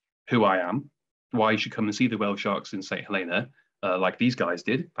of who I am, why you should come and see the whale sharks in St Helena, like these guys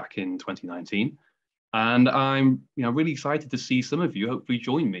did back in 2019. And I'm really excited to see some of you hopefully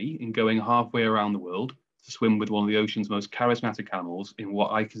join me in going halfway around the world to swim with one of the ocean's most charismatic animals in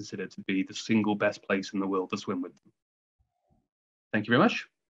what I consider to be the single best place in the world to swim with them. Thank you very much.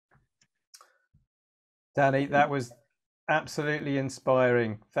 Danny, that was absolutely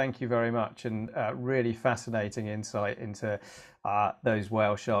inspiring. Thank you very much, and really fascinating insight into those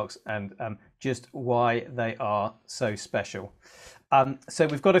whale sharks and just why they are so special. So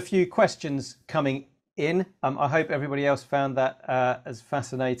we've got a few questions coming in. I hope everybody else found that as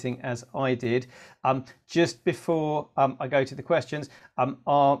fascinating as I did. Just before I go to the questions,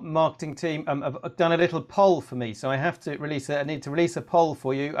 our marketing team have done a little poll for me, so I need to release a poll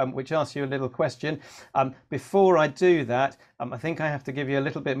for you, which asks you a little question. Before I do that, I think I have to give you a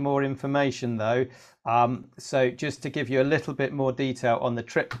little bit more information though. So just to give you a little bit more detail on the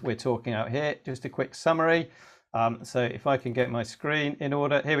trip we're talking about here, just a quick summary. So if I can get my screen in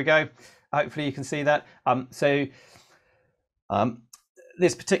order, here we go. Hopefully you can see that.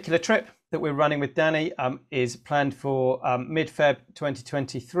 This particular trip that we're running with Danny is planned for mid-Feb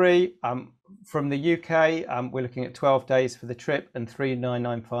 2023. From the UK, we're looking at 12 days for the trip and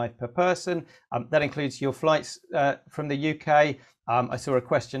 3,995 per person. That includes your flights from the UK. I saw a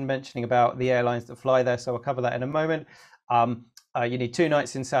question mentioning about the airlines that fly there, so I'll cover that in a moment. You need 2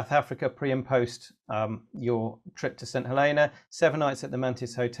 nights in South Africa, pre and post your trip to St Helena, 7 nights at the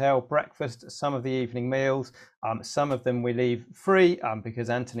Mantis Hotel, breakfast, some of the evening meals. Some of them we leave free because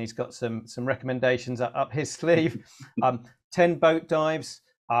Anthony's got some recommendations up his sleeve. 10 boat dives,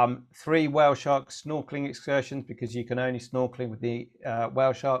 3 whale shark snorkeling excursions, because you can only snorkeling with the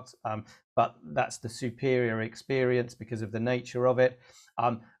whale sharks, but that's the superior experience because of the nature of it.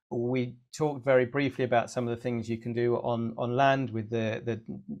 We talked very briefly about some of the things you can do on land with the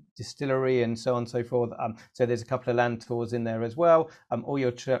distillery and so on and so forth. So there's a couple of land tours in there as well, all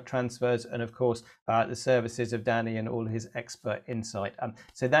your transfers, and of course the services of Danny and all his expert insight.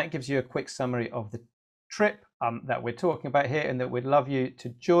 So that gives you a quick summary of the trip that we're talking about here and that we'd love you to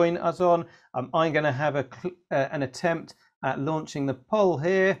join us on. I'm going to have an attempt at launching the poll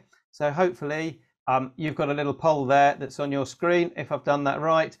here. So hopefully you've got a little poll there that's on your screen, if I've done that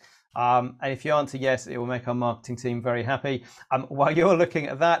right. And if you answer yes, it will make our marketing team very happy. While you're looking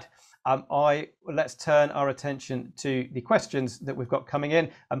at that, let's turn our attention to the questions that we've got coming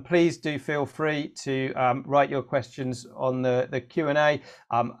in. And please do feel free to write your questions on the Q&A,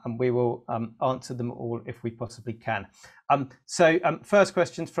 and we will answer them all if we possibly can. So first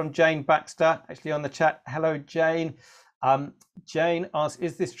question's from Jane Baxter, actually on the chat. Hello, Jane. Jane asks,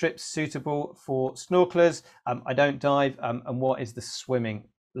 is this trip suitable for snorkelers? I don't dive, and what is the swimming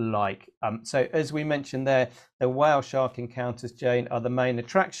like? So as we mentioned there, the whale shark encounters, Jane, are the main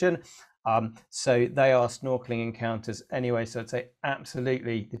attraction. So they are snorkeling encounters anyway. So I'd say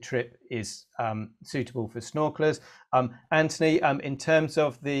absolutely the trip is suitable for snorkelers. Anthony, in terms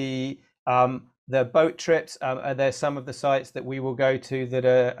of the boat trips, are there some of the sites that we will go to that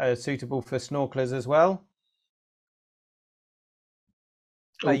are suitable for snorkelers as well?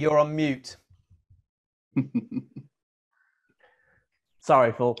 You're on mute.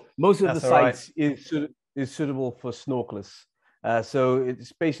 Sorry, Phil. Most of That's the sites is suitable for snorkelers. So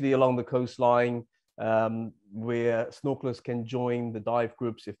it's basically along the coastline where snorkelers can join the dive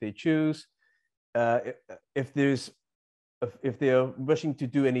groups if they choose. If they're wishing to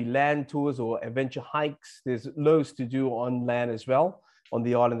do any land tours or adventure hikes, there's loads to do on land as well, on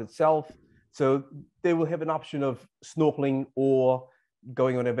the island itself. So they will have an option of snorkeling or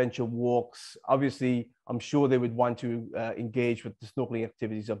going on adventure walks. Obviously, I'm sure they would want to engage with the snorkeling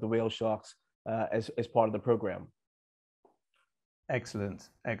activities of the whale sharks as part of the program. Excellent,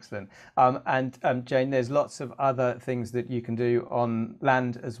 excellent. And Jane, there's lots of other things that you can do on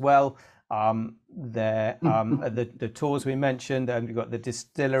land as well. The tours we mentioned, and you've got the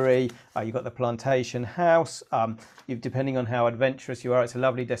distillery, you've got the plantation house. Depending on how adventurous you are, it's a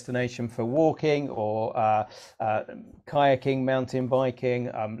lovely destination for walking or kayaking, mountain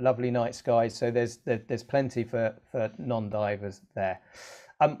biking, lovely night skies. So there's plenty for non-divers there.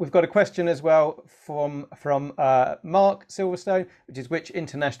 We've got a question as well from Mark Silverstone, which is which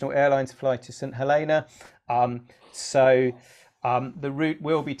international airlines fly to St Helena? The route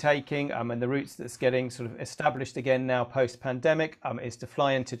we'll be taking, and the routes that's getting sort of established again now post-pandemic, is to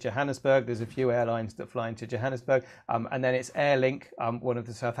fly into Johannesburg. There's a few airlines that fly into Johannesburg, and then it's Airlink, one of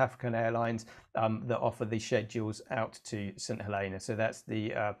the South African airlines that offer the schedules out to St Helena. So that's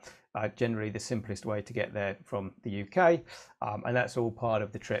generally the simplest way to get there from the UK, and that's all part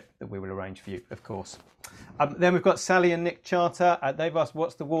of the trip that we will arrange for you, of course. Then we've got Sally and Nick Charter. They've asked,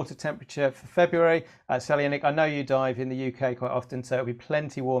 what's the water temperature for February? Sally and Nick, I know you dive in the UK quite often, so it'll be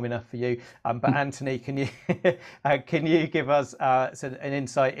plenty warm enough for you. But Anthony, can you give us an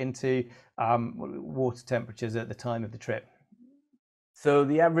insight into water temperatures at the time of the trip? So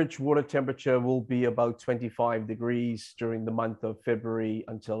the average water temperature will be about 25 degrees during the month of February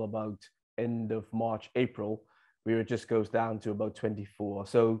until about end of March, April, where it just goes down to about 24.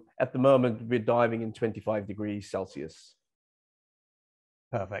 So at the moment, we're diving in 25 degrees Celsius.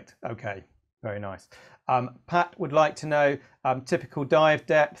 Perfect. Okay. Very nice. Pat would like to know typical dive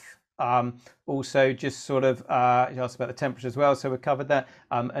depth. Also, just sort of you asked about the temperature as well. So we covered that.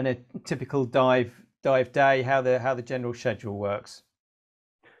 And a typical dive day, how the general schedule works.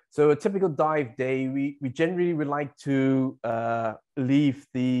 So a typical dive day, we generally would like to leave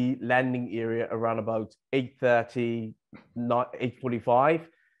the landing area around about 8:30, not 8:45.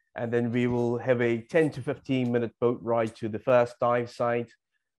 And then we will have a 10 to 15 minute boat ride to the first dive site.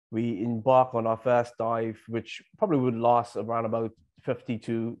 We embark on our first dive, which probably would last around about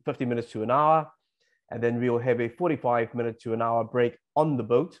 50 minutes to an hour. And then we will have a 45 minute to an hour break on the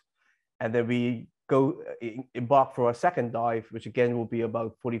boat. And then we embark for our second dive, which again will be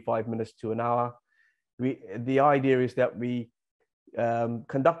about 45 minutes to an hour. The idea is that we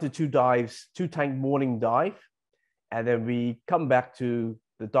conduct the two tank morning dive, and then we come back to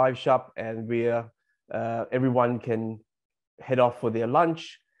the dive shop, and everyone can head off for their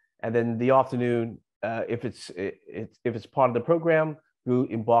lunch, and then the afternoon, if it's part of the program, we'll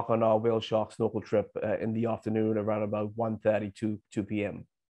embark on our whale shark snorkel trip in the afternoon around about 1:30 to 2 p.m.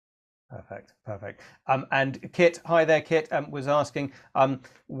 Perfect, perfect. And Kit, hi there, Kit, was asking,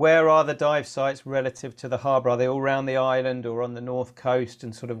 where are the dive sites relative to the harbour? Are they all around the island or on the north coast?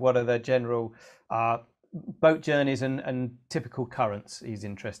 And sort of what are the general boat journeys and typical currents he's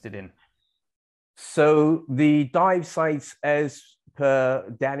interested in? So the dive sites, as per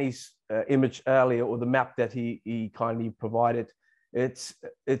Danny's image earlier, or the map that he kindly provided, it's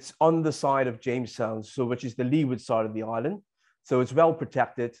on the side of Jamestown, so which is the leeward side of the island. So it's well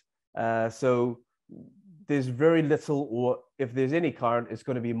protected. So there's very little, or if there's any current, it's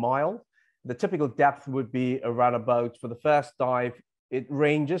going to be mild. The typical depth would be around about, for the first dive, it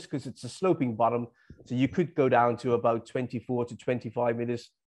ranges because it's a sloping bottom. So you could go down to about 24 to 25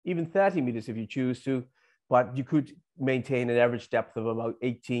 meters, even 30 meters if you choose to, but you could maintain an average depth of about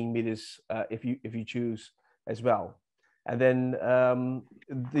 18 meters if you choose as well. And then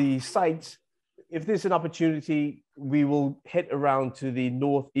the sites, if there's an opportunity, we will head around to the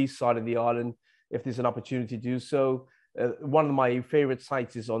northeast side of the island if there's an opportunity to do so. One of my favorite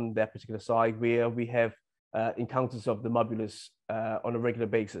sites is on that particular side, where we have encounters of the mobulus on a regular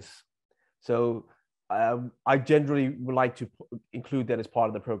basis. So I generally would like to include that as part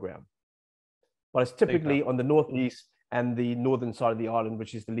of the program. But it's typically on the northeast and the northern side of the island,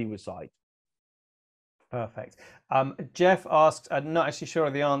 which is the leeward side. Perfect. Jeff asked, I'm not actually sure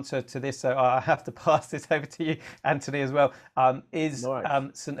of the answer to this, so I have to pass this over to you, Anthony, as well. Is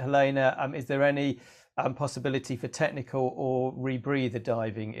St Helena, is there any possibility for technical or rebreather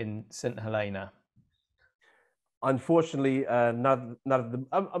diving in St Helena? Unfortunately, not at the,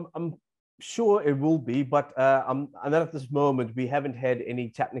 I'm sure it will be, but not at this moment. We haven't had any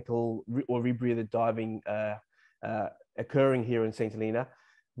technical or rebreather diving occurring here in St Helena.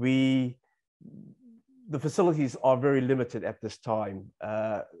 The facilities are very limited at this time.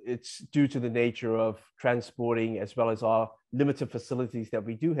 It's due to the nature of transporting, as well as our limited facilities that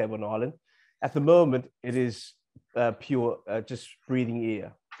we do have on island. At the moment, it is pure, just breathing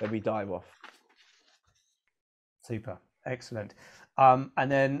air that we dive off. Super, excellent. And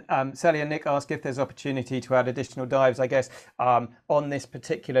then Sally and Nick ask if there's opportunity to add additional dives, I guess, on this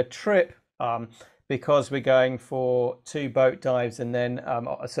particular trip. Because we're going for 2 boat dives, and then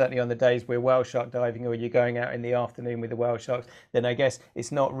certainly on the days we're whale shark diving, or you're going out in the afternoon with the whale sharks, then I guess it's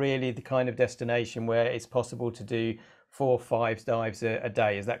not really the kind of destination where it's possible to do 4 or 5 dives a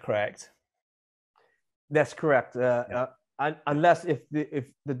day. Is that correct? That's correct. Unless if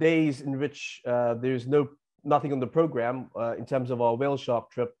the days in which there's nothing on the program in terms of our whale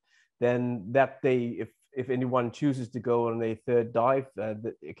shark trip, then that day, if anyone chooses to go on a 3rd dive,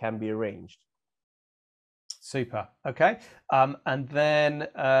 it can be arranged. Super. Okay. And then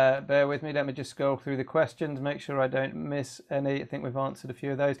bear with me. Let me just scroll through the questions, make sure I don't miss any. I think we've answered a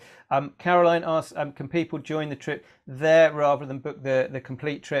few of those. Caroline asks, can people join the trip there rather than book the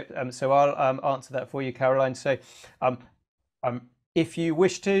complete trip? So I'll answer that for you, Caroline. So if you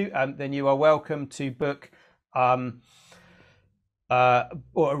wish to, then you are welcome to book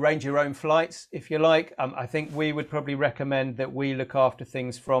or arrange your own flights if you like. I think we would probably recommend that we look after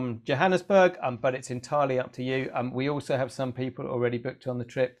things from Johannesburg, but it's entirely up to you. We also have some people already booked on the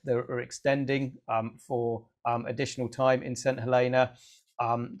trip that are extending for additional time in St Helena.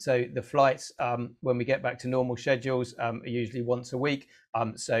 So the flights, when we get back to normal schedules, are usually once a week.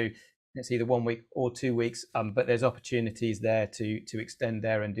 So it's either 1 week or 2 weeks, but there's opportunities there to extend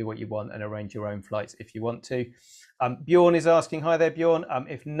there and do what you want and arrange your own flights if you want to. Bjorn is asking, hi there, Bjorn,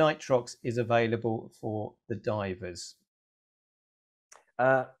 if nitrox is available for the divers.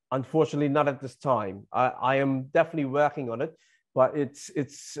 Unfortunately, not at this time. I am definitely working on it, but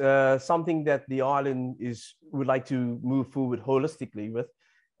it's something that the island would like to move forward holistically with.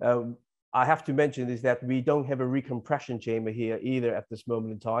 I have to mention is that we don't have a recompression chamber here either at this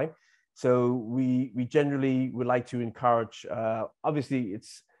moment in time. So we generally would like to encourage. Obviously,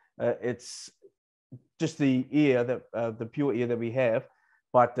 it's just the air that the pure air that we have,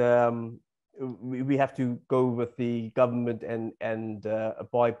 but we have to go with the government and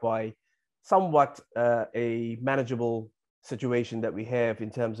abide by somewhat a manageable situation that we have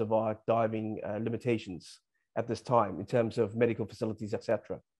in terms of our diving limitations at this time in terms of medical facilities,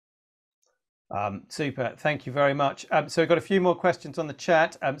 etc. Super, thank you very much. So we've got a few more questions on the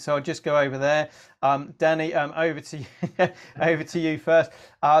chat, so I'll just go over there. Danny, over to you, over to you first.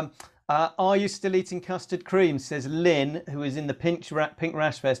 Are you still eating custard cream? Says Lynn, who is in the pink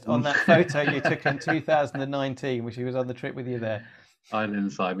rash vest on that photo you took in 2019, which she was on the trip with you there. Lynn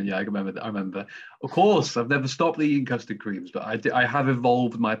Simon, yeah, I remember that. I remember. Of course, I've never stopped eating custard creams, but I have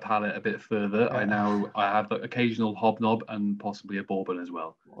evolved my palate a bit further. Yeah. I have the occasional hobnob and possibly a bourbon as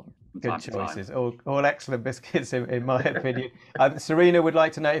well. Good choices, all excellent biscuits in my opinion. Serena would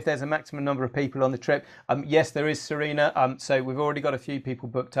like to know if there's a maximum number of people on the trip. Yes, there is, Serena. So we've already got a few people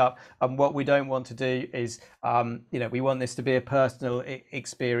booked up. What we don't want to do is, we want this to be a personal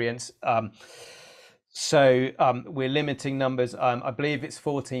experience. So we're limiting numbers. I believe it's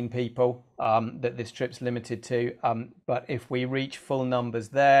 14 people that this trip's limited to. But if we reach full numbers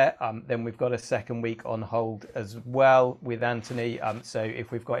there, then we've got a second week on hold as well with Anthony. So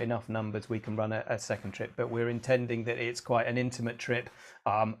if we've got enough numbers, we can run a second trip. But we're intending that it's quite an intimate trip.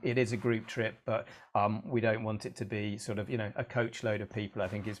 It is a group trip, but we don't want it to be sort of, a coach load of people. I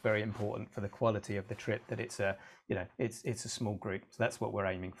think it's very important for the quality of the trip that it's a, it's a small group. So that's what we're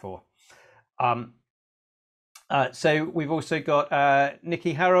aiming for. So we've also got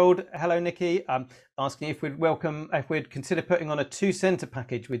Nikki Harold. Hello, Nikki. Asking if we'd consider putting on a 2-center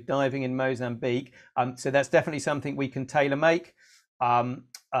package with diving in Mozambique. So that's definitely something we can tailor make.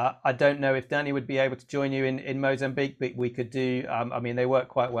 I don't know if Danny would be able to join you in Mozambique, but we could do. They work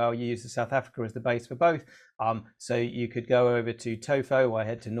quite well. You use South Africa as the base for both. So you could go over to Tofo or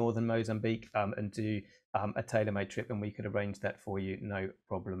head to northern Mozambique and do a tailor-made trip, and we could arrange that for you, no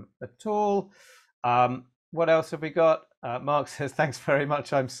problem at all. What else have we got? Mark says, thanks very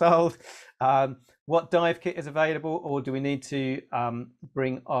much, I'm sold. What dive kit is available, or do we need to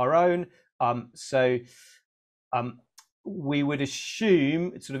bring our own? We would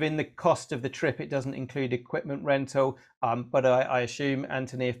assume sort of in the cost of the trip, it doesn't include equipment rental, but I assume,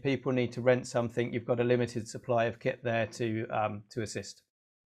 Anthony, if people need to rent something, you've got a limited supply of kit there to assist.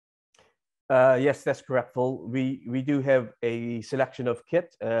 Yes, that's correct, Phil. We do have a selection of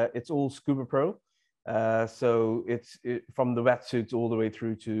kit. It's all Scuba Pro. So it's from the wetsuits all the way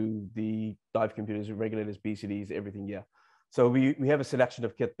through to the dive computers, regulators, BCDs, everything. Yeah. So we have a selection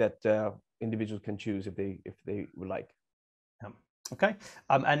of kit that individuals can choose if they would like. Okay.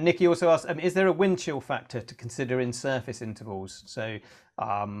 And Nikki also asked, is there a wind chill factor to consider in surface intervals? So,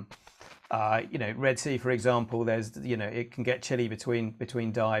 Red Sea, for example, there's, it can get chilly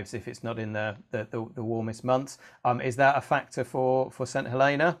between dives if it's not in the warmest months. Is that a factor for St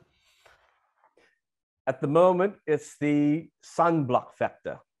Helena? At the moment, it's the sunblock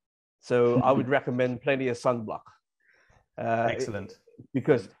factor. So I would recommend plenty of sunblock. Excellent.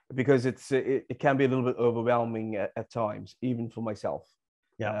 Because it can be a little bit overwhelming at times, even for myself.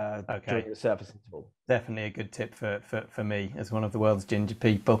 Yeah. Okay. During the surface interval. Definitely a good tip for me as one of the world's ginger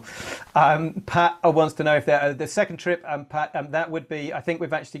people. Pat wants to know if the second trip, Pat, that would be, I think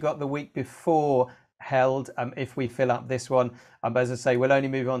we've actually got the week before held if we fill up this one, but as I say, we'll only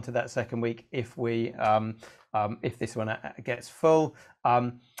move on to that second week if we if this one gets full.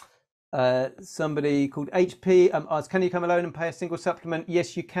 Somebody called HP asked, can you come alone and pay a single supplement?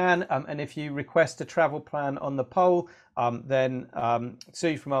 Yes, you can. And if you request a travel plan on the poll, then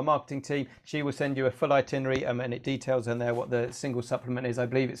Sue from our marketing team, she will send you a full itinerary and it details on there what the single supplement is. I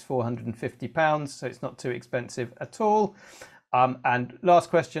believe it's £450, so it's not too expensive at all. And last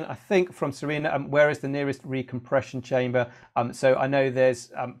question, I think from Serena, where is the nearest recompression chamber? So I know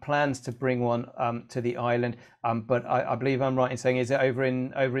there's plans to bring one to the island, but I believe I'm right in saying, is it over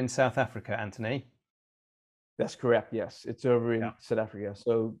in South Africa, Anthony? That's correct. Yes, it's over in South Africa.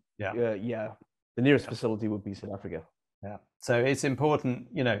 So yeah, the nearest facility would be South Africa. Yeah. So it's important,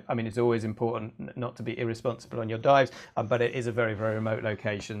 it's always important not to be irresponsible on your dives, but it is a very, very remote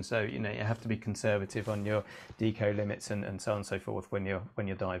location. So, you have to be conservative on your deco limits and so on and so forth when you're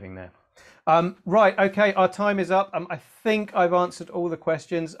diving there. Right. Okay. Our time is up. I think I've answered all the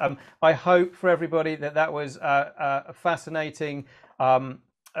questions. I hope for everybody that was a fascinating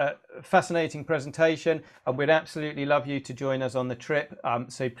presentation, and we'd absolutely love you to join us on the trip.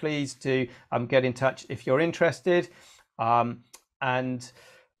 So please do get in touch if you're interested. We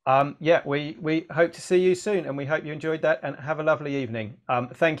hope to see you soon, and we hope you enjoyed that, and have a lovely evening.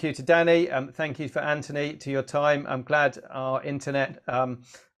 Thank you to Danny. Thank you for Anthony, to your time. I'm glad our internet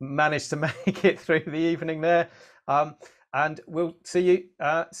managed to make it through the evening there. And we'll see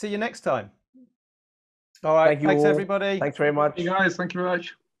you next time. All right. Thanks, everybody. Thanks very much. Hey guys, thank you very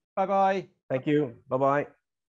much. Bye-bye. Thank you. Bye-bye.